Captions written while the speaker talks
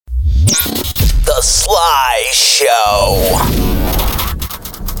Sly Show.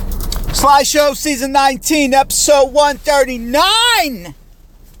 Sly Show Season 19, Episode 139.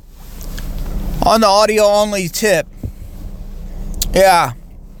 On the audio only tip. Yeah.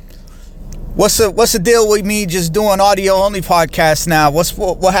 What's the deal with me just doing audio only podcasts now?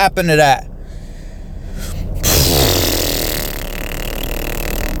 What happened to that?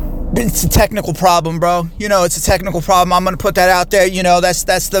 It's a technical problem, bro. You know, it's a technical problem. I'm gonna put that out there. You know, that's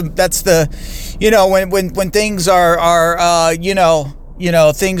the you know, when things are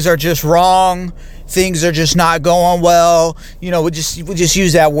things are just wrong, things are just not going well. You know, we just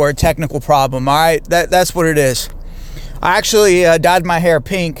use that word, technical problem. All right, that's what it is. I actually dyed my hair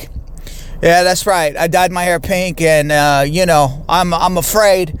pink. Yeah, that's right. I dyed my hair pink, and I'm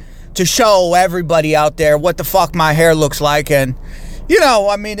afraid to show everybody out there what the fuck my hair looks like. And you know,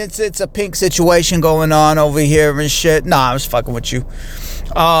 I mean, it's a pink situation going on over here and shit. Nah, I was fucking with you.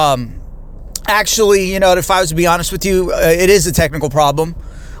 Actually, you know, if I was to be honest with you, it is a technical problem.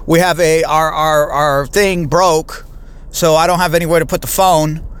 We have our thing broke, so I don't have anywhere to put the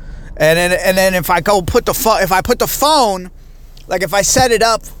phone. And then if I put the phone, like if I set it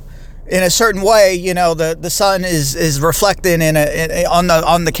up in a certain way, you know, the sun is reflecting on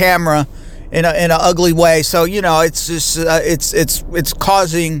the camera in an ugly way. So, you know, it's just it's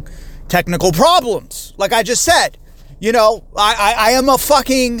causing technical problems. Like I just said, you know, I am a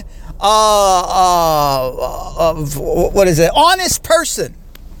fucking what is it? Honest person.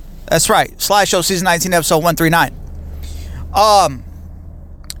 That's right. Sly Show Season 19, Episode 139.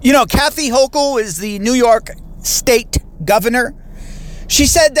 You know, Kathy Hochul is the New York State Governor. She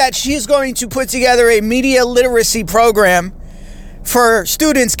said that she's going to put together a media literacy program for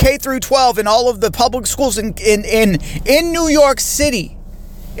students K through 12 in all of the public schools in New York City,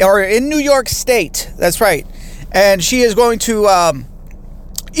 or in New York State. That's right. And she is going to,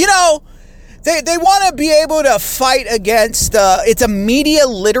 you know, they want to be able to fight against, it's a media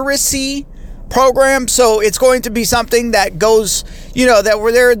literacy program. So it's going to be something that goes, you know, that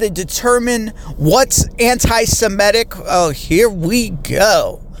we're there to determine what's anti-Semitic. Oh, here we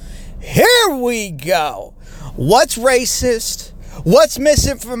go. What's racist? What's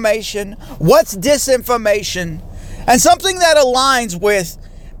misinformation? What's disinformation? And something that aligns with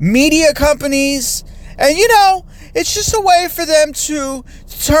media companies. And, you know, it's just a way for them to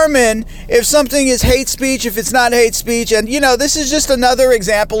determine if something is hate speech, if it's not hate speech. And, you know, this is just another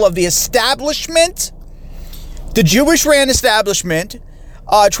example of the establishment, the Jewish-ran establishment,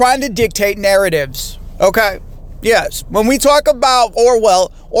 trying to dictate narratives. Okay? Yes. When we talk about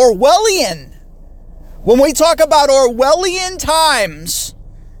Orwellian times,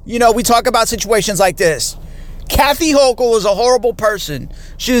 you know, we talk about situations like this. Kathy Hochul is a horrible person.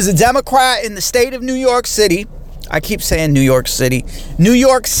 She is a Democrat in the state of New York City. I keep saying New York City. New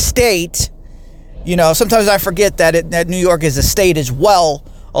York State. You know, sometimes I forget that New York is a state as well,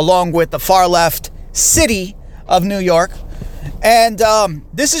 along with the far left city of New York. And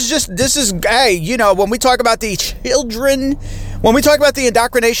this is, hey, you know, when we talk about the children, when we talk about the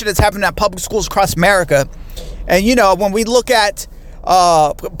indoctrination that's happening at public schools across America, and, you know, when we look at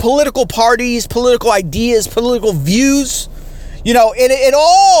political parties, political ideas, political views, you know, it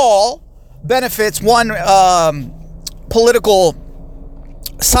all benefits one political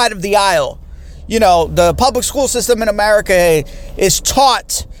side of the aisle. You know, the public school system in America is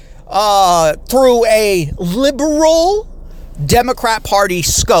taught through a liberal Democrat Party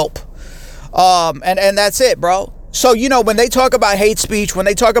scope. And that's it, bro. So, you know, when they talk about hate speech, when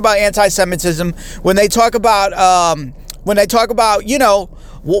they talk about anti-Semitism, when they talk about, you know,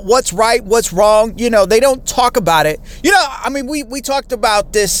 what's right, what's wrong, you know, they don't talk about it. You know, I mean, we talked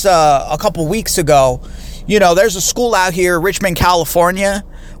about this a couple weeks ago. You know, there's a school out here, Richmond, California,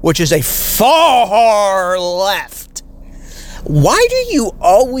 which is a far left. Why do you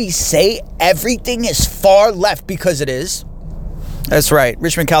always say everything is far left? Because it is. That's right.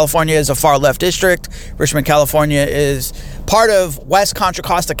 Richmond, California is a far left district. Richmond, California is part of West Contra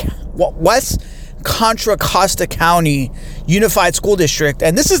Costa County Unified School District.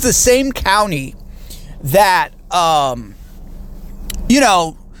 And this is the same county that, you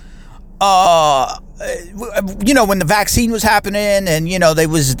know, when the vaccine was happening, and, you know, it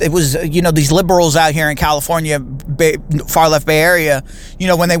was, you know, these liberals out here in California, far left Bay Area, you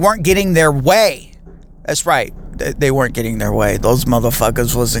know, when they weren't getting their way. That's right. They weren't getting their way. Those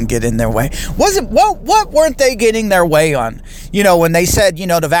motherfuckers wasn't getting their way. What weren't they getting their way on? You know, when they said, you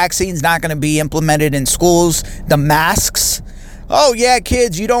know, the vaccine's not going to be implemented in schools, the masks. Oh, yeah,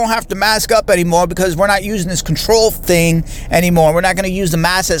 kids, you don't have to mask up anymore because we're not using this control thing anymore. We're not going to use the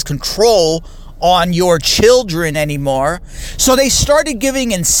mask as control on your children anymore. So they started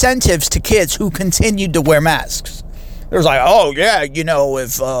giving incentives to kids who continued to wear masks. It was like, oh, yeah,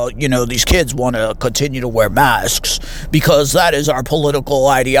 if, these kids want to continue to wear masks because that is our political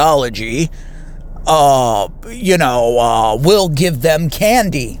ideology, we'll give them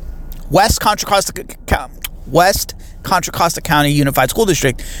candy. West Contra Costa County Unified School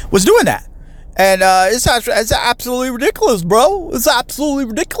District was doing that. And it's absolutely ridiculous, bro. It's absolutely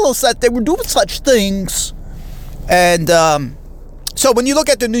ridiculous that they were doing such things. And so when you look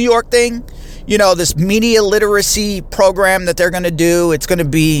at the New York thing, this media literacy program that they're going to do, it's going to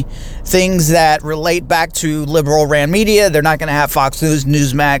be things that relate back to liberal ran media. They're not going to have Fox News,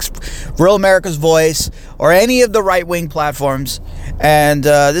 Newsmax, Real America's Voice, or any of the right-wing platforms. And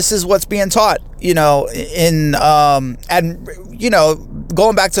this is what's being taught, going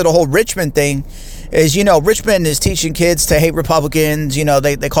back to the whole Richmond thing is, Richmond is teaching kids to hate Republicans.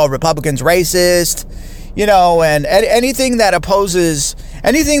 They call Republicans racist, and anything that opposes,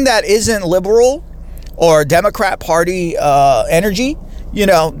 anything that isn't liberal or Democrat Party energy, they're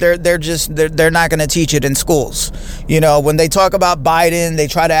not going to teach it in schools. When they talk about Biden, they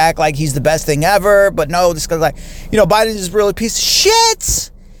try to act like he's the best thing ever. But no, this guy's like, Biden is really a piece of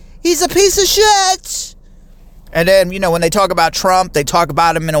shit. He's a piece of shit. And then, when they talk about Trump, they talk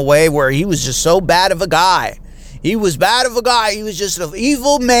about him in a way where he was just so bad of a guy. He was bad of a guy. He was just an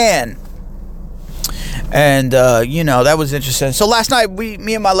evil man. And, that was interesting. So last night,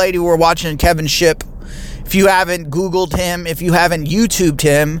 me and my lady were watching Kevin Shipp. If you haven't Googled him, if you haven't YouTubed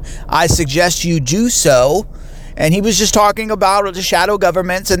him, I suggest you do so. And he was just talking about the shadow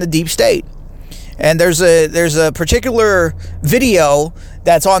governments and the deep state. And there's a particular video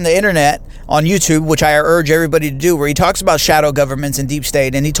that's on the internet, on YouTube, which I urge everybody to do, where he talks about shadow governments and deep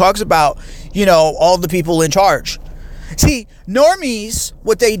state. And he talks about, all the people in charge. See, normies,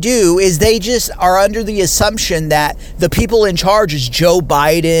 what they do is they just are under the assumption that the people in charge is Joe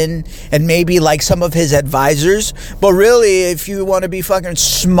Biden and maybe like some of his advisors. But really, if you want to be fucking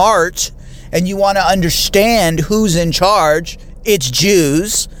smart and you want to understand who's in charge, it's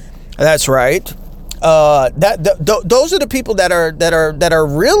Jews. That's right. Those are the people that are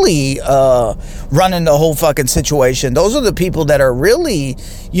really running the whole fucking situation. Those are the people that are really,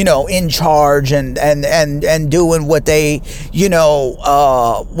 in charge and doing what they,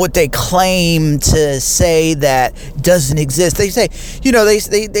 what they claim to say that doesn't exist. They say,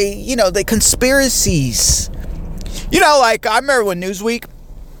 they conspiracies. Like I remember when Newsweek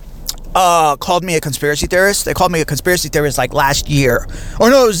called me a conspiracy theorist. They called me a conspiracy theorist like last year, or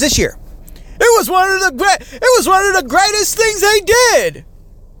no, it was this year. It was one of the greatest things they did.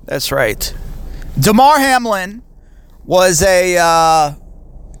 That's right. Damar Hamlin was a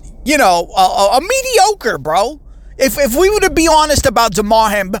mediocre, bro. If we were to be honest about Damar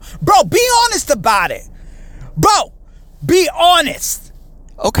Hamlin, bro, be honest about it. Bro, be honest.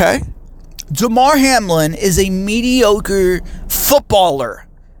 Okay. Damar Hamlin is a mediocre footballer.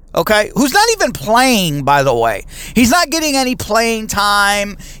 Okay, who's not even playing, by the way. He's not getting any playing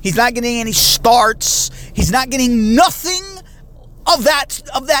time. He's not getting any starts. He's not getting nothing of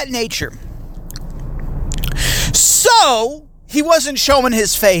that nature. So he wasn't showing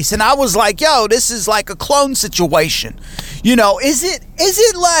his face, and I was like, "Yo, this is like a clone situation." Is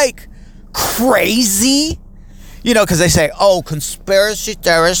it like crazy? Because they say, "Oh, conspiracy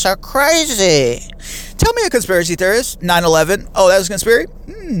theorists are crazy." Tell me a conspiracy theorist. 9/11. Oh, that was a conspiracy?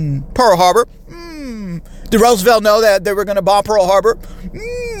 Pearl Harbor. Did Roosevelt know that they were going to bomb Pearl Harbor?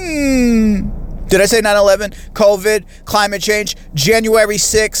 Did I say 9/11? COVID, climate change, January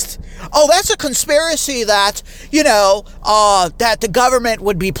 6th. Oh, that's a conspiracy that, that the government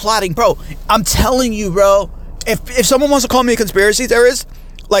would be plotting. Bro, I'm telling you, bro, if someone wants to call me a conspiracy theorist,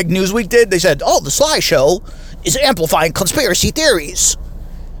 like Newsweek did, they said, oh, the Sly Show is amplifying conspiracy theories.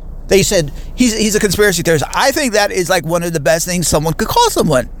 They said he's a conspiracy theorist. I think that is like one of the best things someone could call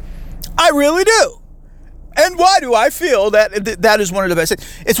someone. I really do. And why do I feel that is one of the best things?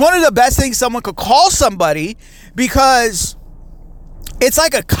 It's one of the best things someone could call somebody because it's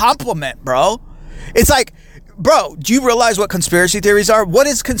like a compliment, bro. It's like, bro, do you realize what conspiracy theories are? What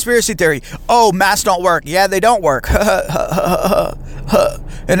is conspiracy theory? Oh, masks don't work. Yeah, they don't work.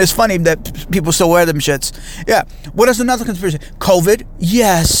 And it's funny that people still wear them shits. Yeah. What is another conspiracy? COVID?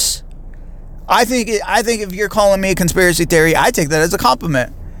 Yes. I think if you're calling me a conspiracy theory, I take that as a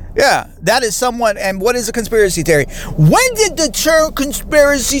compliment. Yeah, that is someone. And what is a conspiracy theory? When did the term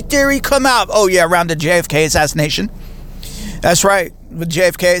conspiracy theory come out? Oh, yeah, around the JFK assassination. That's right. With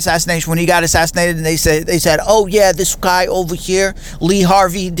JFK assassination, when he got assassinated, and they said, oh yeah, this guy over here, Lee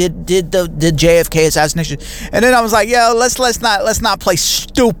Harvey, did the JFK assassination. And then I was like, yeah, let's not play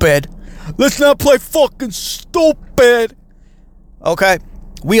stupid. Let's not play fucking stupid. Okay?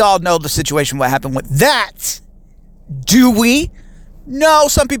 We all know the situation, what happened with that. Do we? No,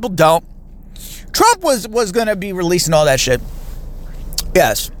 some people don't. Trump was going to be releasing all that shit.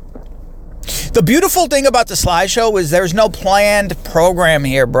 Yes. The beautiful thing about the Sly Show is there's no planned program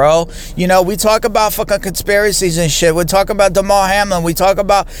here, bro. You know, we talk about fucking conspiracies and shit. We talk about Damar Hamlin. We talk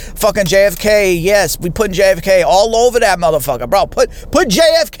about fucking JFK. Yes, we put JFK all over that motherfucker, bro. Put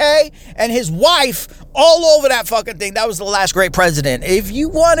JFK and his wife all over that fucking thing. That was the last great president. If you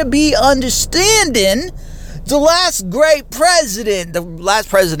want to be understanding, the last great president, the last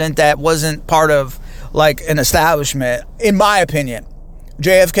president that wasn't part of like an establishment, in my opinion.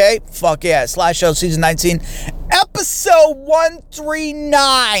 JFK, fuck yeah. Sly Show Season 19, Episode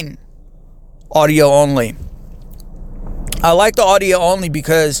 139. Audio only. I like the audio only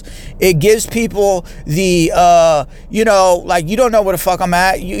because it gives people the, you know, like, you don't know where the fuck I'm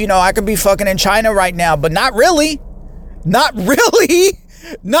at. You know, I could be fucking in China right now, but not really. Not really.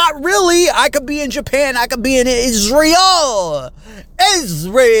 Not really. I could be in Japan. I could be in Israel.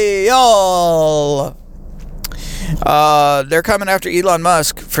 Israel. They're coming after Elon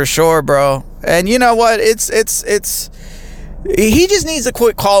Musk for sure, bro. And you know what? It's he just needs to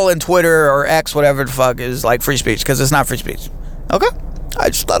quit calling Twitter or X, whatever the fuck, is like free speech, because it's not free speech. Okay? I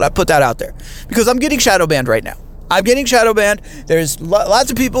just thought I'd put that out there because I'm getting shadow banned right now. I'm getting shadow banned. There's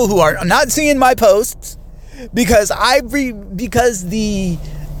lots of people who are not seeing my posts because the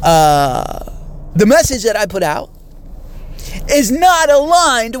message that I put out is not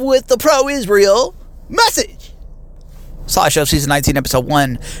aligned with the pro-Israel message. Sly Show Season 19, Episode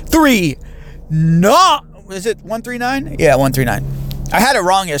 139. Is it 139? Yeah, 139. I had it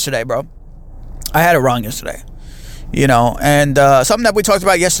wrong yesterday, bro. You know, and something that we talked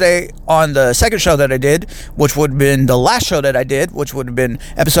about yesterday on the second show that I did, which would have been the last show that I did, which would have been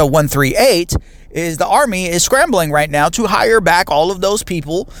Episode 138, is the Army is scrambling right now to hire back all of those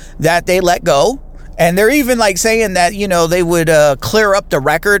people that they let go. And they're even like saying that, you know, they would clear up the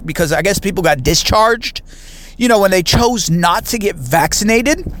record because I guess people got discharged, you know, when they chose not to get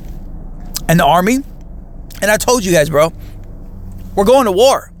vaccinated in the Army. And I told you guys, bro, we're going to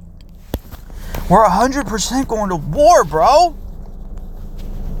war. We're 100% going to war, bro.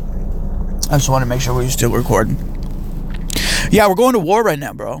 I just want to make sure we're still recording. Yeah, we're going to war right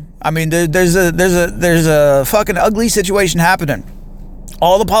now, bro. I mean, there's a fucking ugly situation happening.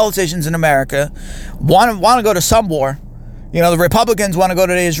 All the politicians in America want to go to some war. You know, the Republicans want to go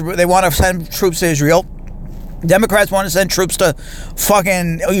to Israel. They want to send troops to Israel. Democrats want to send troops to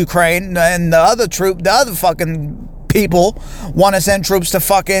fucking Ukraine, and the other fucking people want to send troops to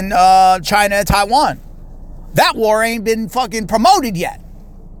fucking China and Taiwan. That war ain't been fucking promoted yet.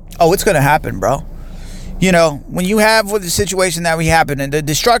 Oh, it's gonna happen, bro. You know, when you have with the situation that we happen, and the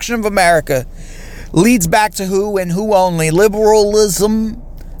destruction of America leads back to who and who only? Liberalism,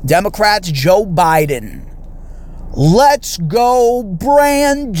 Democrats, Joe Biden. Let's go,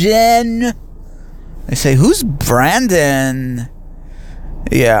 Brandon. They say, who's Brandon?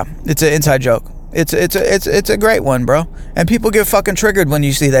 Yeah, it's an inside joke. It's a great one, bro. And people get fucking triggered when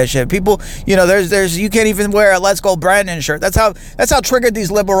you see that shit. People, you know, there's you can't even wear a Let's Go Brandon shirt. That's how triggered these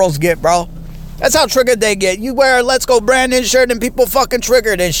liberals get, bro. That's how triggered they get. You wear a Let's Go Brandon shirt and people fucking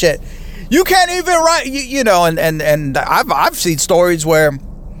triggered and shit. You can't even write, you know, and I've seen stories where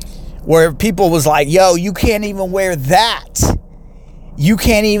people was like, yo, you can't even wear that. You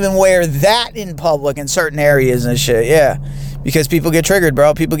can't even wear that in public in certain areas and shit. Yeah, because people get triggered,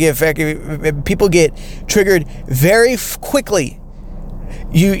 bro. People get triggered very quickly.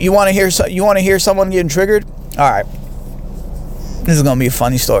 You want to hear someone getting triggered? All right, this is gonna be a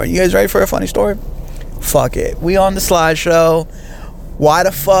funny story. You guys ready for a funny story? Fuck it. We on the Sly Show. Why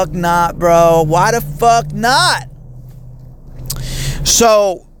the fuck not, bro? Why the fuck not?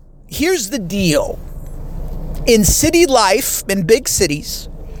 So here's the deal. In city life, in big cities,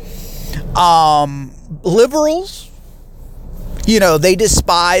 liberals, you know, they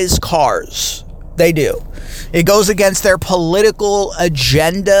despise cars. They do. It goes against their political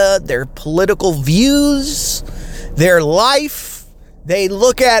agenda, their political views, their life. They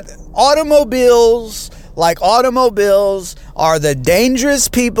look at automobiles like automobiles are the dangerous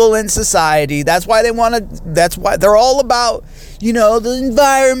people in society. That's why they're all about, you know, the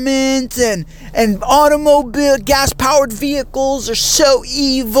environment and automobile, gas-powered vehicles are so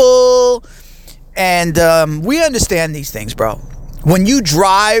evil. And we understand these things, bro. When you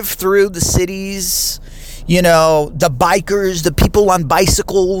drive through the cities, you know, the bikers, the people on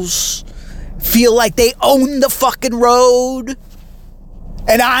bicycles feel like they own the fucking road.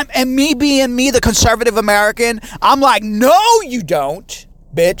 And me being me, the conservative American, I'm like, no, you don't.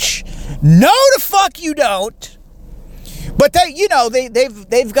 bitch. No, the fuck you don't. But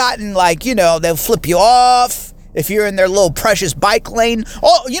they've gotten like, they'll flip you off if you're in their little precious bike lane.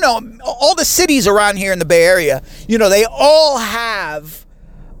 All the cities around here in the Bay Area, they all have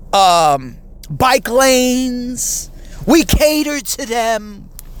bike lanes. We cater to them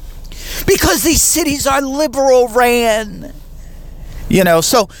because these cities are liberal ran.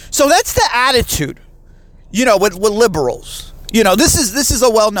 So that's the attitude, with liberals. This is a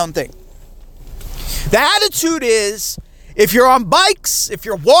well-known thing. The attitude is, if you're on bikes, if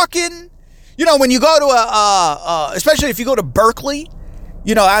you're walking, when you go to especially if you go to Berkeley,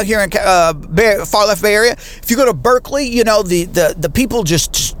 out here in far left Bay Area, if you go to Berkeley, the people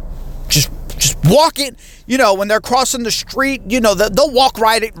just walking, when they're crossing the street, they'll walk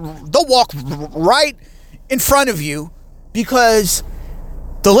right in front of you, because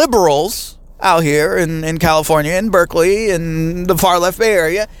the liberals out here in California, in Berkeley, in the far left Bay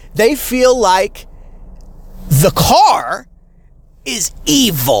Area, they feel like the car is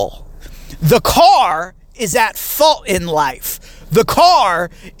evil. The car is at fault in life. The car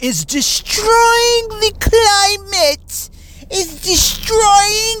is destroying the climate. It's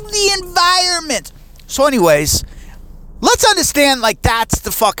destroying the environment. So anyways, let's understand, like, that's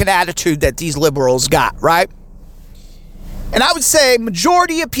the fucking attitude that these liberals got, right? And I would say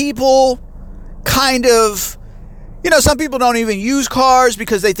majority of people kind of, some people don't even use cars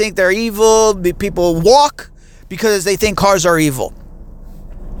because they think they're evil. People walk because they think cars are evil.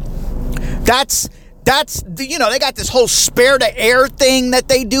 That's they got this whole spare the air thing that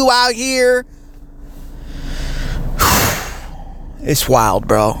they do out here. It's wild,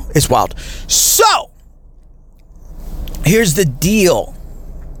 bro. It's wild. So, here's the deal.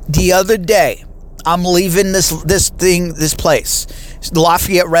 The other day, I'm leaving this place, the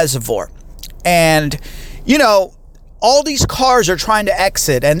Lafayette Reservoir. And, all these cars are trying to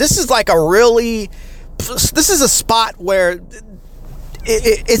exit. And this is like this is a spot where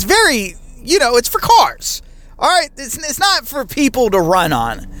it's very, it's for cars. All right. It's not for people to run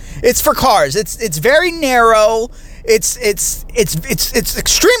on. It's for cars. It's very narrow. It's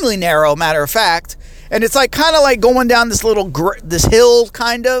extremely narrow, matter of fact. And it's like kind of like going down this this hill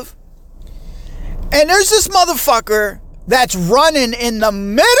kind of. And there's this motherfucker that's running in the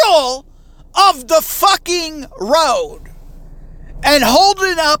middle of the fucking road and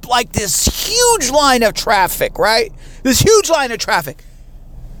holding up like this huge line of traffic, right? This huge line of traffic.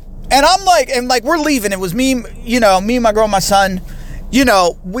 And I'm like, we're leaving. It was me, me, my girl, my son,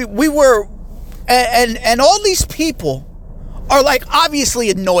 we were, and all these people are like obviously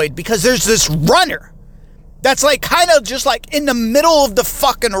annoyed because there's this runner that's like kind of just like in the middle of the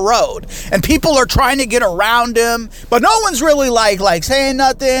fucking road, and people are trying to get around him, but no one's really like saying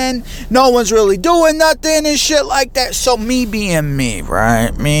nothing. No one's really doing nothing and shit like that. So me being me, right?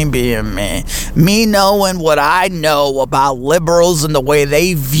 Me being me knowing what I know about liberals and the way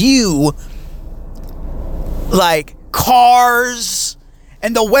they view like cars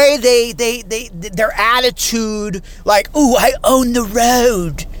and the way their attitude, like, ooh, I own the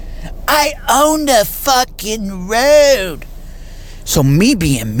road. I own the fucking road. So me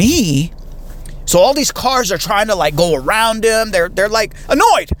being me, so all these cars are trying to like go around him. They're like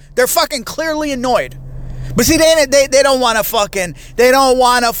annoyed. They're fucking clearly annoyed. But see, they don't want to fucking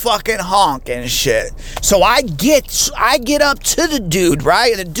honk and shit. So I get up to the dude,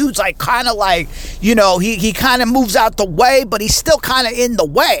 right? And the dude's like kind of like, he kind of moves out the way, but he's still kind of in the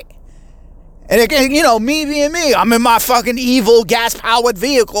way. And again, me being me, I'm in my fucking evil gas-powered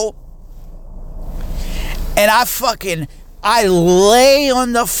vehicle. And I lay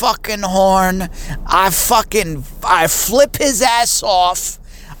on the fucking horn. I flip his ass off.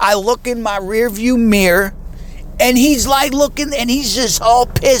 I look in my rearview mirror, and he's like looking, and he's just all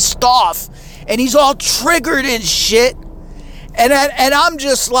pissed off, and he's all triggered and shit. And I'm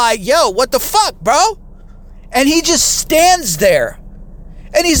just like, yo, what the fuck, bro? And he just stands there,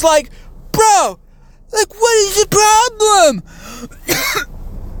 and he's like, bro, like, what is the problem?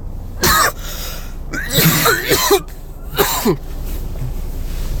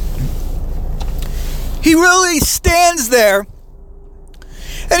 He really stands there,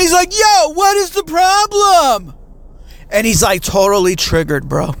 and he's like, yo, what is the problem? And he's like totally triggered,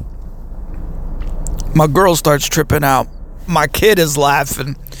 bro. My girl starts tripping out. My kid is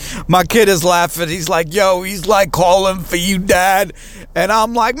laughing. He's like, yo, he's like calling for you, Dad. And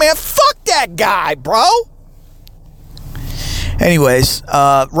I'm like, man, fuck that guy, bro. Anyways,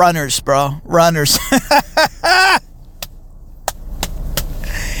 runners, bro. Runners.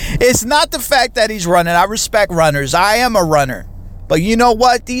 It's not the fact that he's running. I respect runners. I am a runner. But you know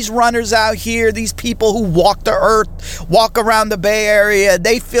what? These runners out here, these people who walk the earth, walk around the Bay Area,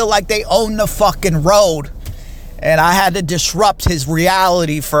 they feel like they own the fucking road. And I had to disrupt his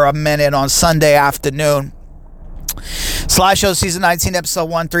reality for a minute on Sunday afternoon. Sly Show Season 19, Episode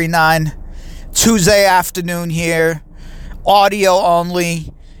 139. Tuesday afternoon here. Audio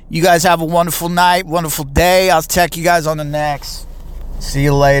only. You guys have a wonderful night, wonderful day. I'll check you guys on the next. See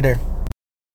you later.